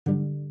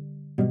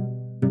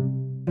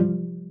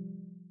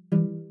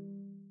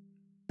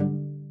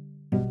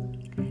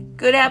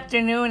Good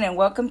afternoon and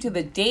welcome to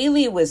the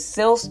Daily with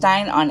Syl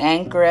Stein on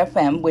Anchor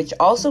FM, which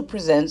also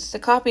presents the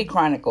Coffee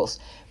Chronicles.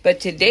 But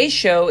today's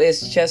show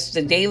is just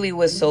the Daily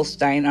with Syl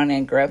Stein on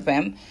Anchor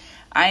FM.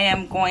 I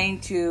am going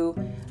to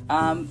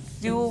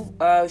do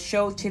a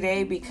show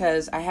today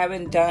because I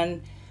haven't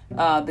done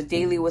the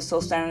Daily with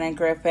Syl Stein on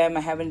Anchor FM.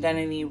 I haven't done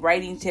any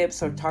writing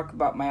tips or talk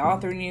about my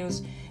author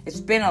news. It's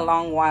been a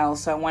long while,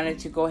 so I wanted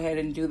to go ahead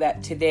and do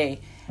that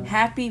today.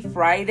 Happy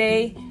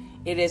Friday.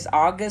 It is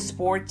August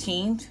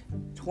 14th.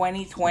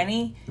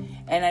 2020,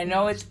 and I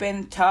know it's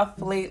been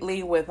tough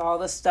lately with all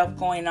the stuff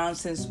going on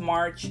since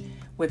March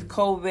with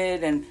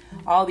COVID and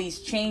all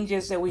these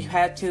changes that we've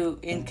had to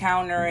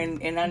encounter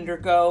and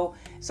undergo.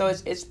 So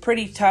it's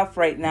pretty tough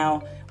right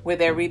now with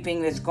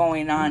everything that's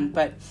going on.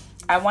 But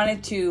I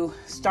wanted to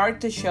start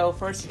the show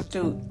first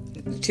to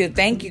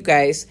thank you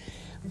guys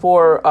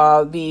for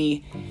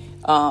the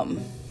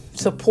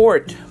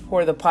support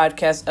for the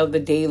podcast of the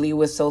Daily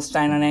with Syl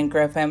Stein on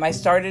Anchor FM. I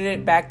started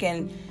it back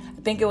in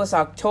I think it was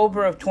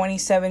October of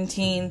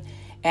 2017,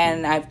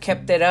 and I've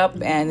kept it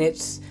up, and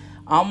it's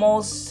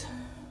almost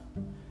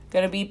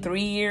going to be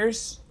 3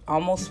 years,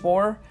 almost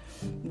 4,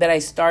 that I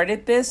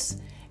started this,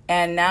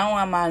 and now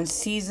I'm on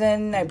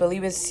I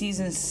believe it's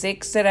season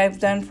 6 that I've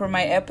done for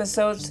my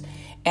episodes,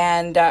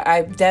 and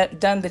I've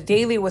done the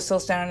Daily with Syl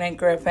Stein on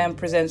Anchor FM,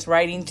 presents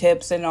writing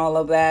tips and all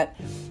of that,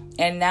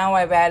 and now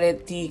I've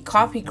added the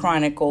Coffee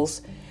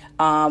Chronicles,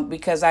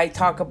 because I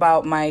talk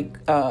about my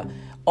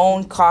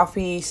own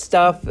coffee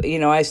stuff.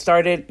 I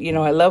started,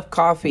 I love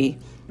coffee,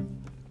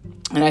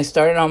 and I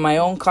started on my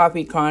own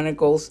Coffee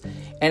Chronicles,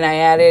 and I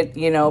added,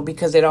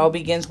 because it all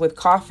begins with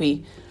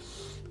coffee.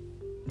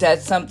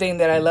 That's something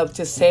that I love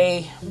to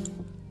say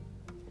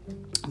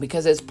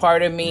because it's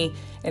part of me,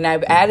 and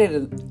I've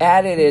added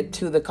it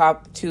to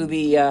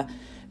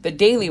the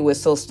Daily with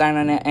Syl Stein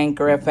on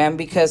Anchor FM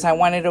because I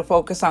wanted to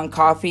focus on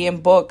coffee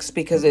and books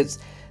because it's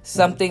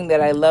something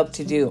that I love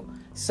to do.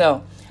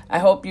 So I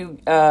hope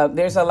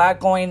there's a lot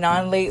going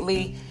on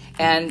lately,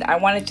 and I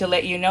wanted to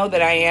let you know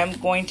that I am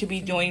going to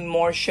be doing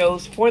more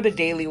shows for the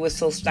Daily with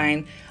Syl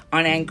Stein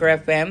on Anchor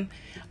FM.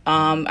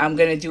 I'm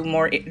going to do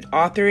more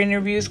author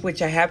interviews,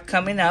 which I have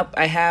coming up.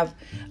 I have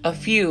a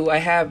few. I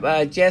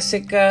have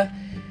Jessica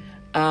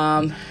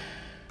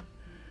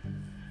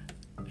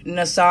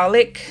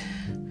Nasalik,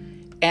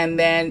 and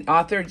then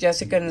author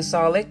Jessica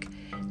Nasalik.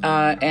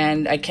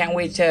 And I can't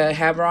wait to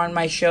have her on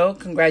my show.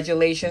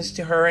 Congratulations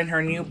to her and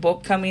her new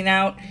book coming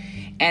out.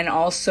 And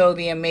also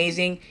the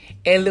amazing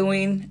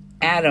Eloine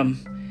Adam.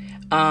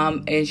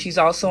 And she's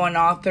also an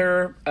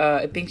author.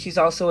 I think she's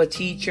also a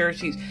teacher.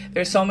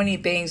 There's so many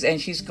things. And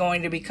she's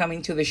going to be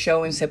coming to the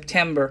show in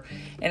September.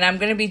 And I'm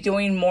going to be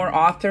doing more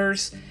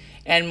authors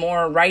and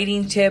more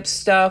writing tips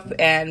stuff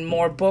and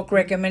more book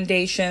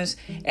recommendations,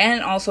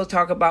 and also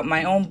talk about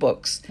my own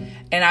books.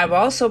 And I've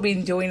also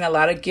been doing a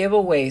lot of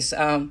giveaways.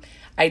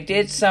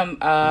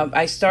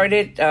 I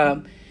started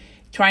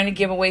trying to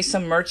give away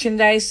some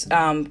merchandise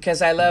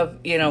because I love,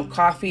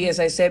 coffee, as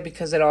I said,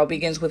 because it all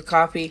begins with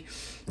coffee.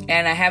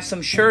 And I have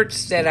some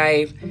shirts that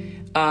I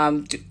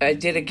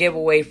did a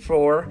giveaway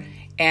for,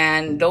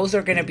 and those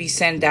are going to be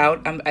sent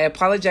out. I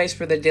apologize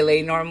for the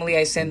delay. Normally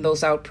I send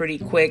those out pretty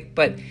quick,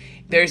 but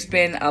there's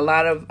been a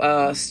lot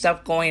of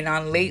stuff going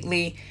on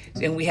lately.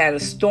 And we had a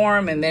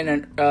storm, and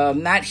then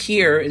not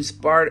here in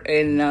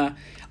Sparta,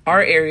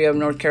 our area of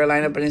North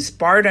Carolina, but in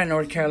Sparta,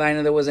 North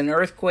Carolina, there was an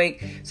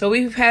earthquake. So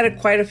we've had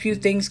quite a few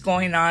things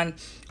going on,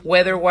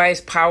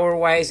 weather-wise,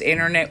 power-wise,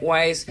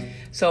 internet-wise.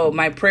 So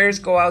my prayers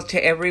go out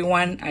to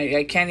everyone.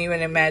 I can't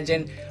even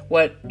imagine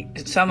what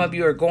some of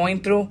you are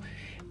going through.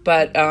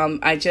 But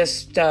I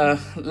just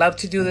love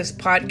to do this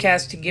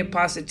podcast to give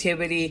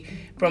positivity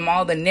from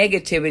all the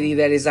negativity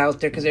that is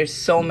out there, because there's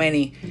so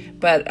many.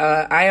 But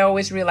I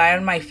always rely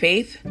on my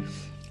faith.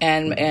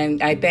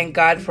 And I thank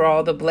God for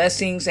all the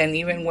blessings, and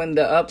even when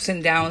the ups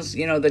and downs,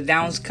 the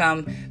downs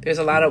come, there's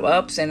a lot of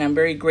ups, and I'm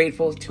very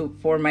grateful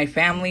for my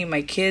family,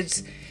 my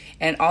kids,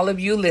 and all of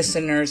you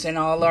listeners, and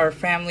all our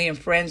family and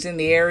friends in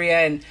the area,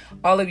 and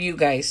all of you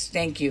guys.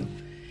 Thank you.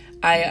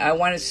 I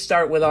wanted to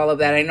start with all of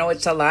that. I know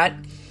it's a lot,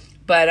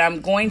 but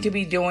I'm going to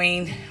be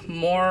doing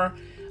more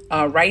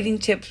writing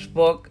tips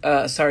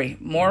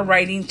more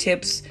writing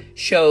tips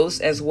shows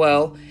as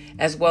well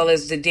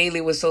as the Daily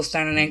with Syl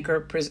Stein on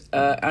Anchor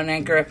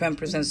FM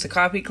presents the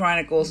Coffee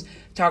Chronicles,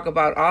 talk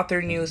about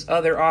author news,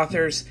 other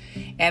authors,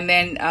 and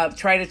then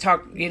try to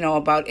talk,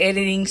 about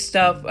editing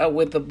stuff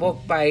with the book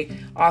by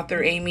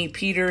author Amy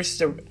Peters,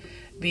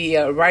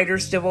 the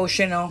Writer's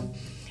Devotional,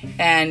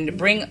 and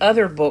bring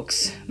other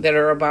books that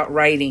are about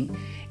writing.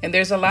 And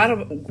there's a lot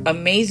of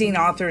amazing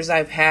authors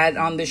I've had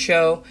on the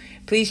show.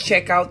 Please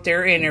check out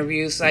their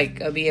interviews, like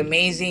the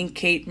amazing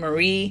Kate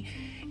Marie,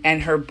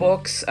 and her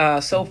books.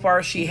 So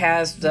far, she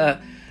has the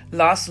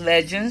Lost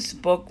Legends,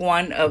 book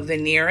 1 of The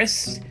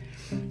Nearest.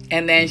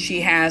 And then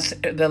she has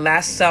The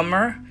Last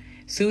Summer,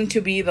 soon to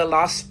be The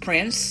Lost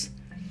Prince.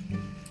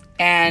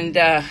 And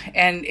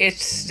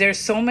there's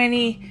so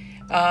many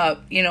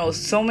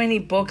so many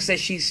books that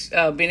she's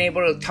been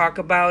able to talk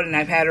about, and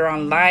I've had her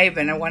on live,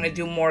 and I want to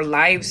do more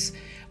lives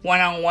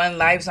one-on-one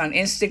lives on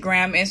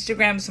Instagram.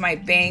 Instagram's my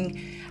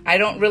thing. I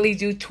don't really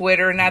do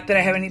Twitter, not that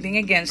I have anything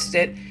against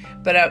it,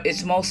 but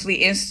it's mostly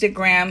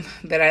Instagram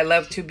that I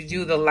love to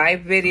do the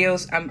live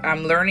videos.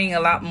 I'm learning a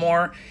lot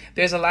more.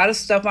 There's a lot of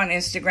stuff on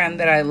Instagram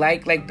that I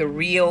like the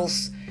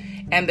reels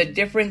and the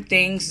different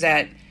things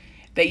that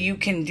you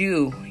can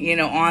do,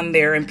 on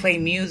there, and play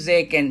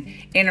music and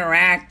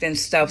interact and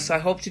stuff. So I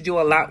hope to do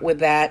a lot with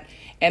that.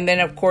 And then,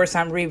 of course,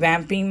 I'm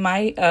revamping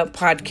my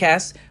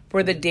podcast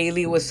for the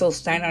Daily with Syl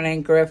Stein on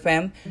Anchor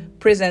FM,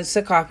 presents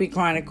the Coffee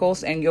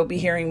Chronicles, and you'll be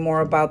hearing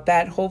more about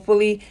that,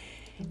 hopefully,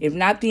 if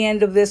not the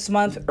end of this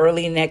month,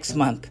 early next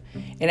month.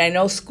 And I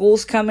know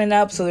school's coming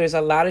up, so there's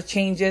a lot of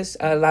changes.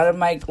 A lot of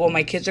my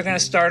kids are going to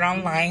start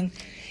online.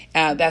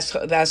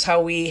 That's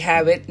how we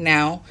have it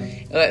now.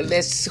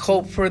 Let's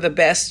hope for the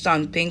best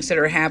on things that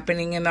are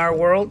happening in our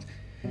world.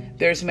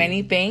 There's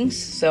many things,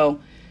 so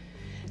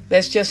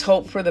let's just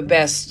hope for the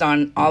best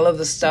on all of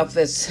the stuff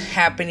that's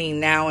happening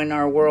now in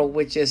our world,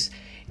 which is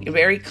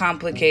very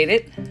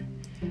complicated.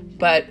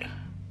 But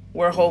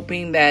we're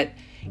hoping that,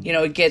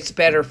 it gets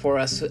better for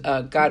us,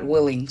 God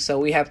willing. So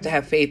we have to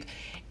have faith.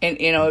 And,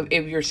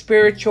 if you're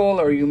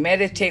spiritual or you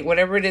meditate,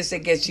 whatever it is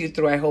that gets you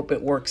through, I hope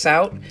it works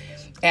out.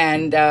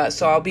 And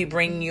so I'll be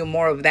bringing you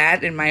more of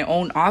that in my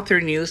own author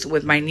news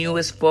with my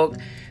newest book,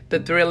 The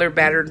Thriller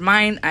Battered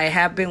Mind. I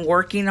have been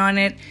working on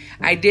it.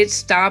 I did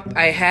stop.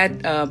 I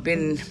had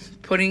been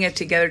putting it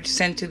together to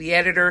send to the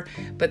editor,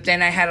 but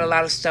then I had a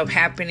lot of stuff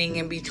happening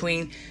in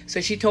between. So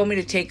she told me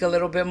to take a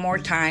little bit more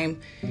time,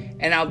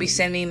 and I'll be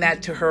sending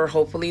that to her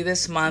hopefully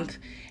this month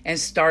and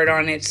start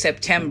on it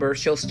September.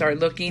 She'll start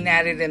looking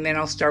at it, and then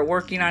I'll start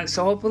working on it.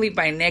 So hopefully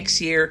by next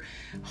year,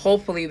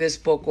 hopefully this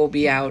book will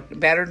be out.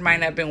 Battered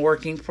Mind, I've been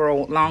working for a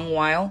long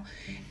while,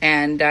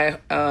 and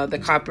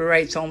the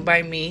copyright's owned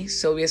by me,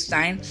 Syl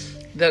Stein.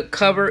 The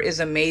cover is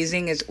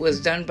amazing. It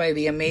was done by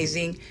the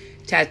amazing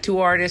tattoo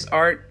artist,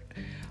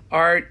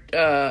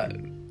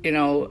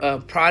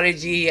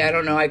 prodigy. I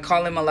don't know. I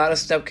call him a lot of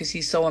stuff because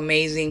he's so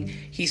amazing.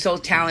 He's so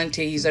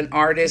talented. He's an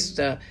artist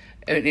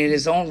in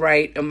his own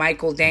right,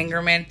 Michael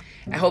Dangerman.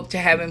 I hope to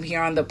have him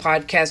here on the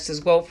podcast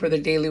as well for the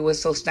Daily with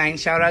Syl Stein.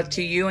 Shout out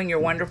to you and your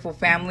wonderful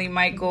family,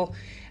 Michael,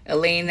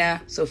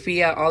 Elena,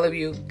 Sophia, all of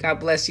you. God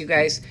bless you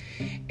guys.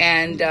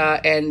 And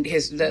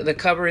the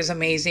cover is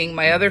amazing.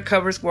 My other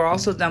covers were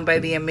also done by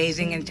the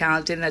amazing and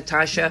talented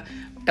Natasha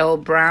L.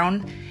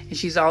 Brown. And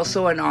she's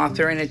also an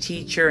author and a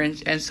teacher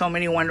and so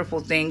many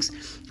wonderful things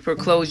for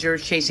Closure,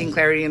 Chasing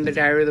Clarity, and The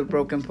Diary of the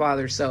Broken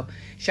Father. So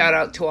shout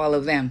out to all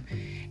of them.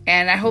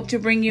 And I hope to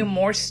bring you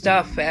more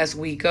stuff as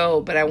we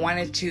go, but I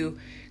wanted to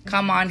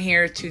come on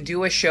here to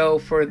do a show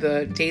for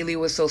the Daily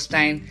with Syl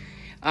Stein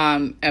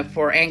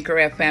for Anchor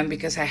FM,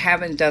 because I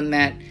haven't done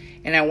that,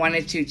 and I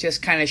wanted to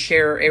just kind of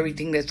share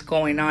everything that's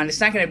going on. It's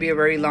not going to be a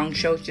very long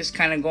show, just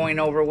kind of going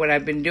over what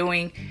I've been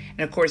doing, and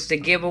of course the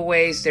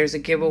giveaways. There's a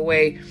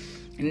giveaway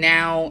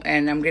now,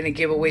 and I'm going to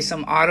give away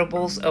some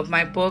audibles of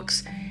my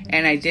books,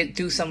 and I did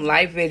do some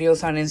live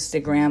videos on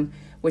Instagram,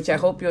 which I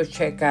hope you'll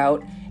check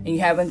out. And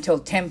you have until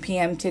 10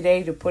 p.m.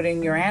 today to put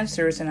in your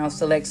answers, and I'll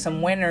select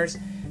some winners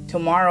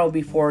tomorrow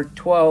before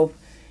 12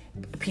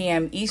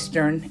 p.m.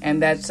 Eastern, and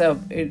that's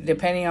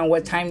depending on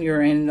what time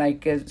you're in.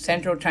 Like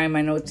Central Time,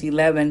 I know it's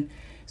 11,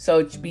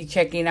 so be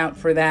checking out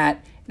for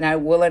that, and I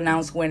will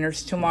announce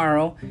winners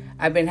tomorrow.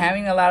 I've been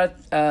having a lot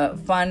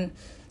of fun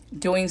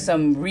doing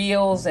some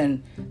reels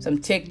and some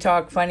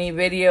TikTok funny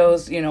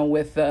videos,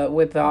 with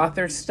the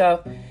author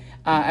stuff.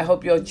 I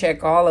hope you'll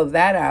check all of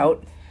that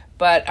out.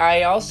 But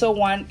I also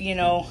want,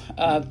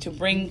 to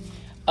bring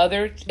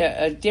other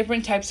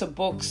different types of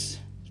books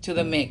to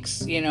the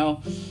mix.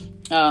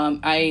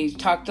 I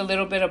talked a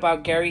little bit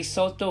about Gary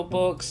Soto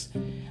books.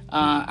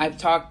 I've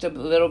talked a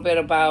little bit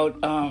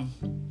about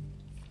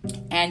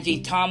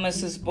Angie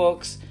Thomas's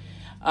books.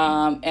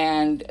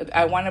 And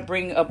I want to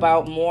bring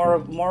about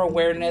more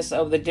awareness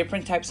of the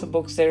different types of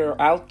books that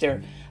are out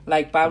there,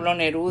 like Pablo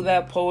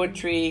Neruda,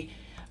 poetry,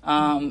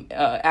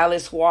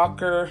 Alice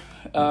Walker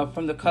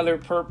from The Color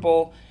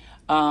Purple,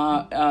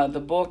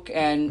 the book,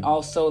 and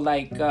also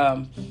like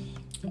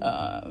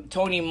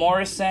Toni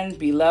Morrison,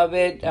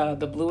 Beloved,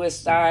 The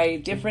Bluest Eye,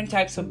 different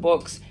types of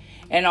books,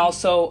 and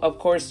also, of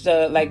course,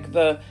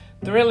 the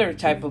thriller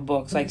type of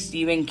books like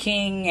Stephen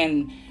King,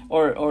 and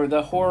or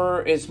the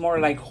horror is more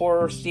like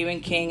horror Stephen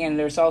King, and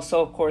there's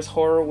also, of course,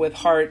 horror with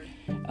heart,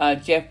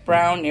 Jeff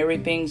Brown,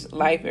 Everything's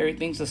Life,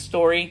 Everything's a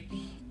Story,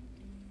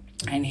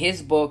 and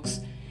his books,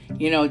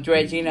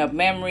 Dredging Up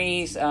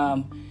Memories,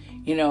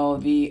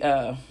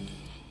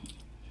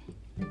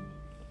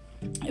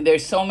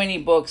 there's so many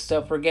books,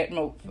 The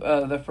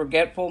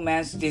Forgetful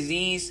Man's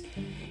Disease,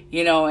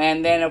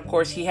 and then of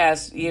course he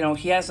has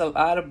a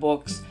lot of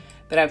books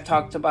that I've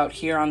talked about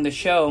here on the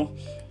show.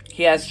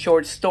 He has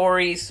short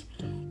stories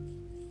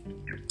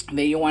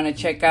that you want to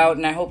check out,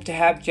 and I hope to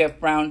have Jeff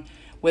Brown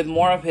with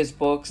more of his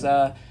books,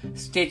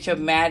 Stitch of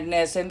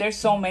Madness, and there's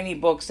so many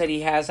books that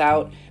he has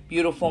out,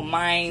 Beautiful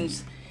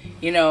Minds,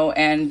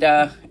 and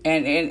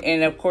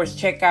of course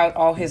check out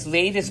all his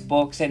latest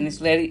books and his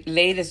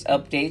latest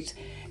updates.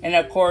 And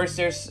of course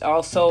there's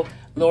also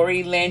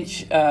Lori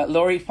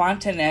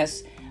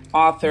Fontanez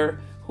author,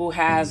 who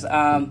has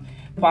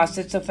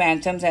Faucets of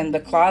Phantoms and The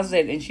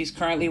Closet, and she's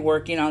currently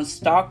working on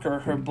Stalker,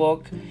 her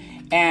book.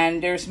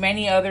 And there's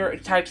many other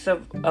types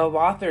of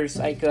authors,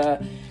 like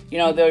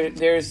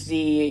there's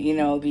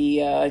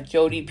the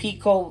Jodi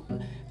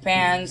Picoult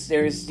fans,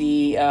 there's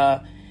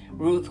the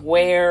Ruth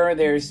Ware,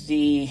 there's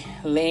the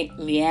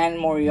Leanne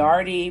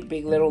Moriarty,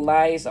 Big Little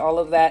Lies, all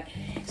of that.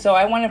 So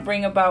I want to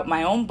bring about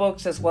my own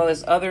books, as well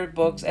as other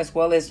books, as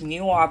well as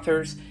new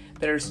authors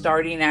that are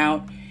starting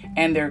out,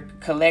 and their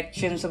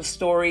collections of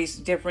stories,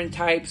 different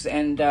types,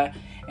 and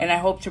I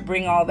hope to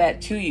bring all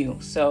that to you.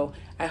 So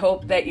I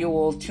hope that you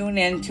will tune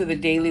in to the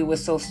Daily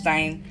with Syl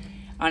Stein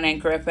on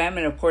Anchor FM,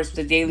 and of course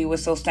the Daily with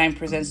Syl Stein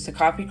presents the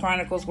Coffee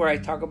Chronicles, where I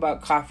talk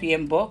about coffee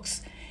and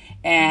books,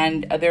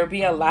 and there'll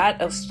be a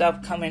lot of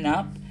stuff coming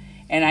up.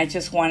 And I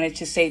just wanted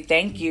to say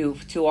thank you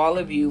to all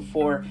of you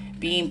for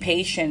being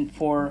patient,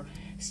 for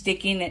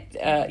sticking it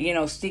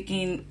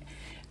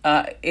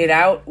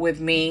out with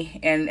me,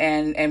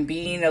 and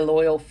being a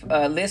loyal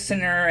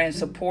listener and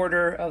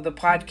supporter of the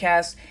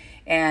podcast.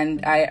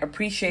 And I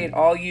appreciate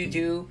all you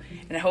do,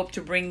 and I hope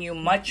to bring you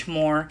much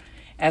more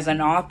as an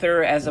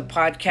author, as a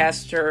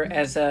podcaster,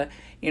 as a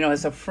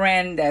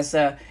friend, as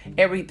a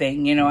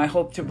everything. I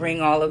hope to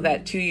bring all of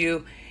that to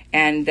you.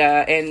 And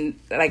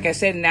like I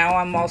said, now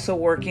I'm also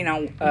working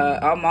out,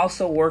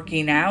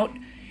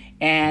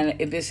 and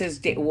this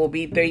will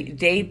be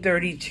day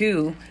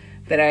 32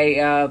 that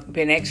I've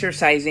been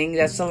exercising.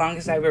 That's the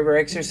longest I've ever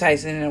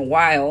exercised in a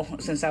while,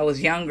 since I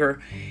was younger,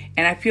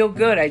 and I feel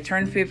good. I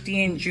turned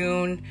 50 in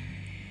June.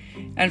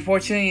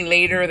 Unfortunately,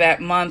 later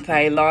that month,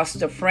 I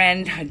lost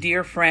a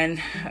dear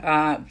friend,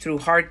 through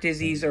heart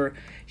disease, or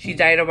she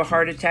died of a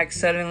heart attack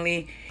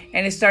suddenly.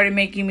 And it started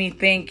making me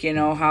think,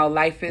 how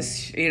life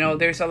is,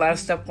 there's a lot of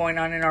stuff going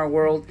on in our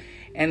world,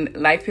 and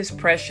life is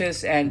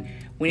precious, and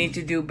we need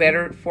to do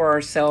better for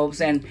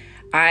ourselves. And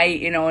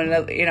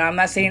I'm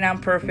not saying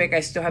I'm perfect. I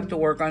still have to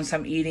work on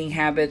some eating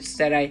habits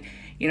that I,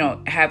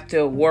 have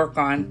to work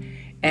on.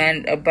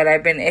 But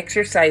I've been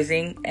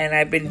exercising, and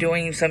I've been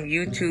doing some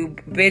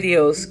YouTube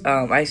videos.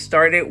 I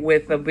started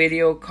with a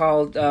video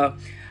called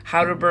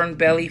How to Burn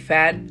Belly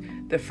Fat,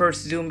 the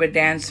first Zumba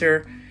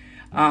dancer.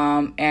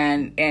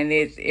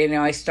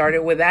 I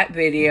started with that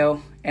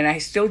video, and I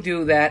still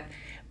do that,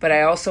 but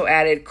I also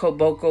added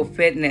Koboko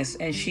Fitness,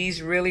 and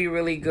she's really,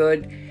 really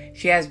good.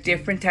 She has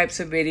different types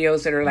of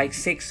videos that are like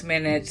 6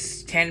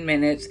 minutes, 10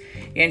 minutes,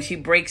 and she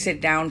breaks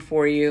it down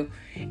for you,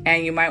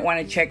 and you might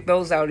want to check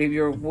those out if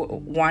you're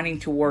wanting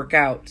to work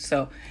out.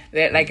 So,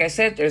 like I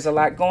said, there's a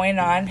lot going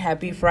on.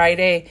 Happy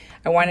Friday.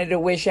 I wanted to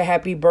wish a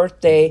happy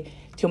birthday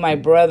to my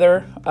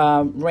brother,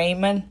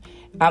 Raymond.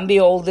 I'm the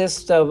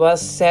oldest of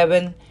us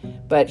 7,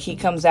 but he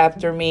comes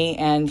after me,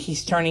 and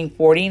he's turning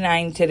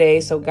 49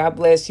 today. So God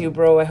bless you,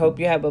 bro. I hope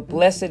you have a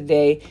blessed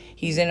day.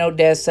 He's in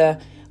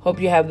Odessa. Hope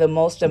you have the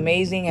most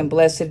amazing and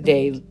blessed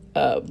day,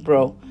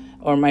 bro,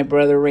 or my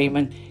brother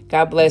Raymond.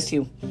 God bless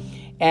you.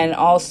 And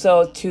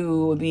also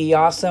to the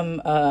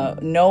awesome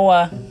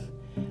Noah.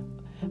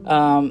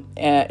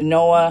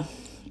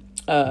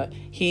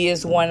 He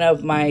is one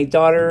of my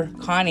daughter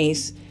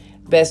Connie's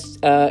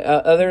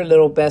other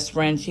little best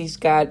friends. She's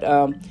got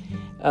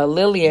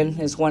Lillian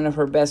is one of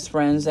her best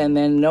friends, and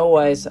then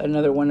Noah is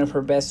another one of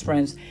her best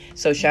friends.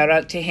 So shout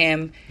out to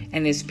him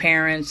and his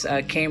parents,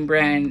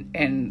 Cambria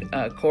and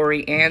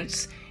Corey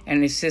Ants,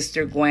 and his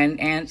sister Gwen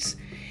Ants.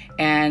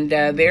 And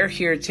they're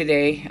here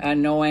today,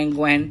 Noah and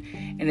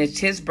Gwen, and it's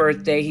his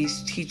birthday.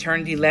 He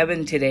turned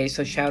 11 today,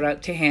 so shout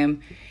out to him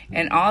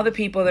and all the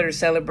people that are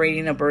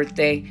celebrating a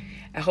birthday.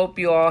 I hope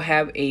you all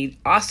have an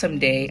awesome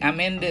day. I'm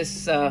in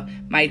this,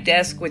 my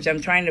desk, which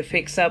I'm trying to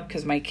fix up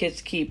because my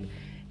kids keep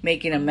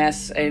making a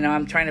mess.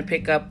 I'm trying to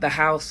pick up the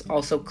house,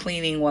 also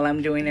cleaning while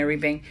I'm doing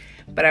everything.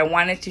 But I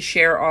wanted to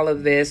share all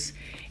of this.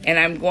 And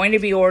I'm going to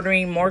be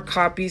ordering more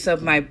copies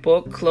of my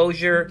book,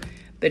 Closure,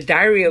 The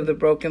Diary of the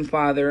Broken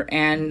Father,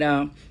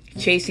 and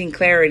Chasing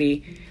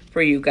Clarity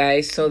for you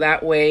guys. So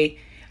that way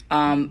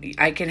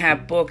I can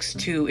have books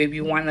too. If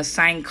you want a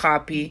signed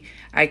copy,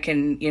 I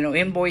can,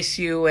 invoice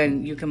you,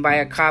 and you can buy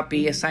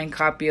a signed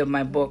copy of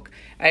my book.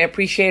 I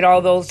appreciate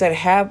all those that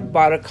have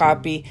bought a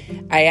copy.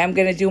 I am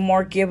going to do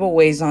more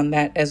giveaways on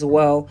that as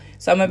well.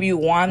 Some of you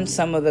won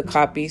some of the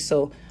copies,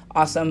 so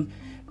awesome.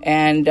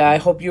 And I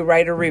hope you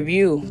write a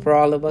review for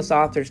all of us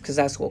authors, because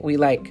that's what we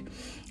like.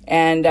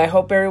 And I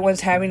hope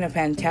everyone's having a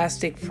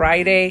fantastic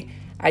Friday.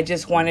 I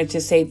just wanted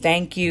to say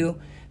thank you.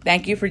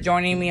 Thank you for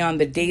joining me on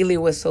the Daily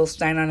with Syl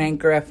Stein on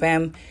Anchor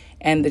FM.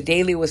 And the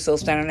Daily with Syl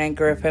Stein on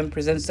Anchor FM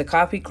presents the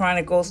Coffee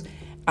Chronicles.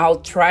 I'll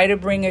try to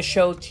bring a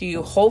show to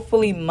you,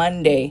 hopefully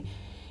Monday,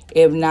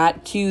 if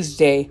not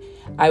Tuesday.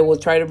 I will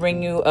try to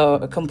bring you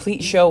a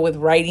complete show with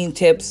writing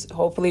tips,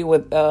 hopefully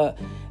with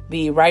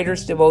the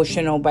Writer's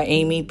Devotional by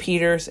Amy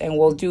Peters. And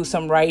we'll do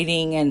some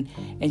writing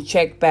and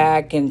check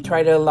back and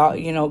try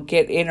to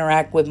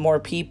interact with more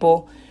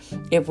people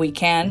if we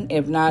can.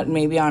 If not,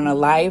 maybe on a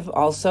live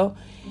also.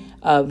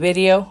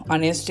 video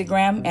on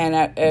Instagram,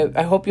 and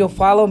I hope you'll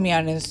follow me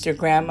on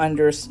Instagram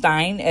under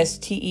Stein,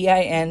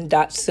 Stein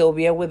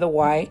 .Sylvia with a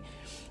Y,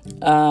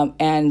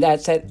 and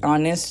that's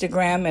on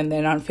Instagram, and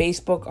then on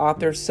Facebook,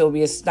 author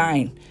Sylvia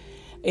Stein.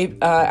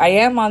 I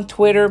am on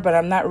Twitter, but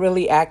I'm not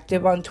really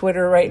active on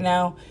Twitter right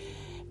now.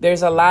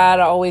 There's a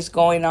lot always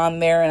going on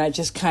there, and I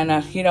just kind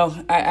of,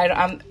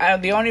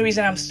 I'm the only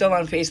reason I'm still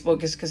on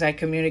Facebook is because I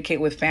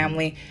communicate with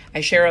family. I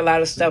share a lot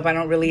of stuff. I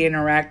don't really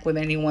interact with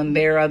anyone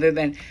there other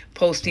than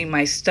posting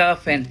my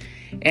stuff and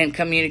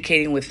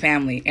communicating with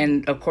family,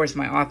 and of course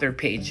my author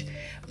page.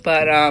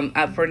 But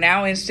for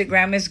now,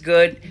 Instagram is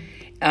good.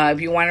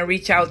 If you want to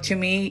reach out to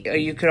me,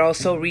 you could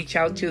also reach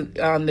out to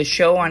the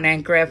show on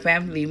Anchor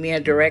FM. Leave me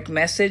a direct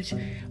message,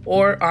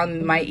 or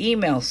on my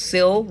email,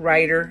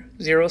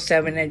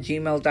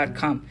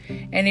 sylwriter07@gmail.com.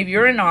 And if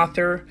you're an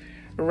author,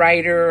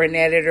 writer, an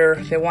editor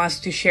that wants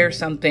to share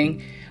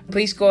something,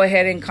 please go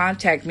ahead and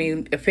contact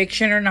me,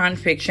 fiction or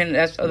nonfiction.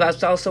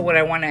 That's also what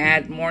I want to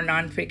add, more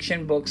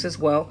nonfiction books as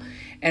well,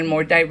 and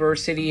more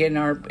diversity in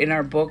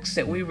our books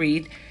that we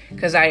read.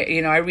 Because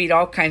I read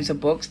all kinds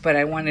of books, but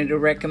I wanted to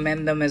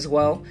recommend them as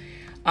well.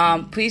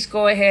 Please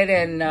go ahead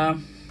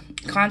and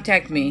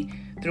contact me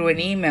through an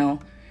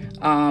email,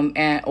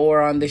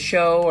 or on the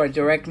show, or a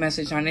direct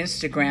message on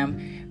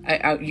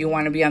Instagram. You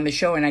want to be on the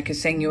show, and I can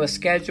send you a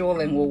schedule,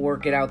 and we'll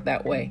work it out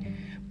that way.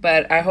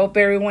 But I hope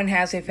everyone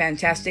has a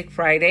fantastic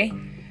Friday.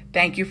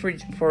 Thank you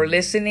for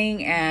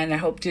listening, and I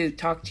hope to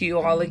talk to you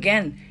all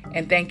again.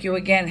 And thank you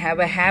again. Have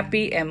a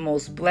happy and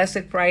most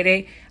blessed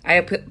Friday. I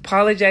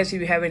apologize if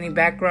you have any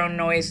background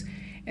noise.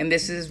 And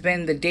this has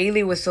been the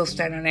Daily with Syl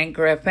Stein on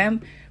Anchor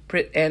FM.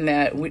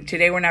 And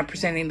today we're not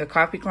presenting the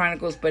Coffee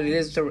Chronicles, but it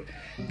is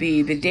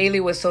the Daily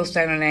with Syl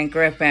Stein on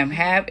Anchor FM.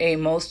 Have a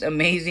most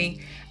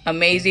amazing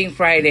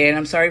Friday. And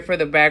I'm sorry for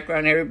the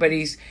background.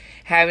 Everybody's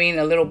having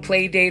a little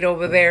play date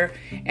over there,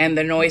 and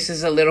the noise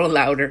is a little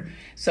louder.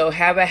 So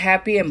have a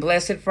happy and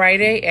blessed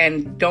Friday,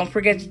 and don't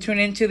forget to tune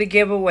into the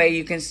giveaway.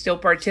 You can still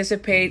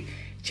participate.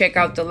 Check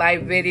out the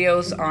live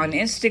videos on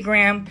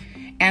Instagram.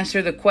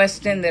 Answer the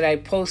question that I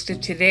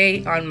posted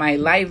today on my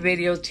live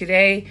video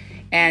today,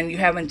 and you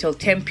have until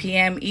 10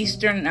 p.m.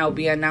 Eastern, and I'll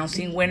be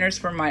announcing winners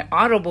for my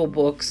Audible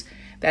books.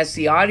 That's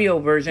the audio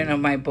version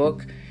of my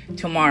book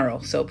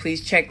tomorrow. So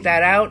please check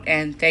that out,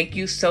 and thank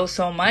you so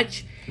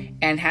much.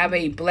 And have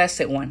a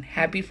blessed one.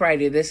 Happy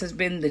Friday. This has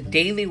been the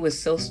Daily with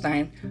Syl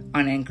Stein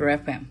on Anchor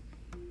FM.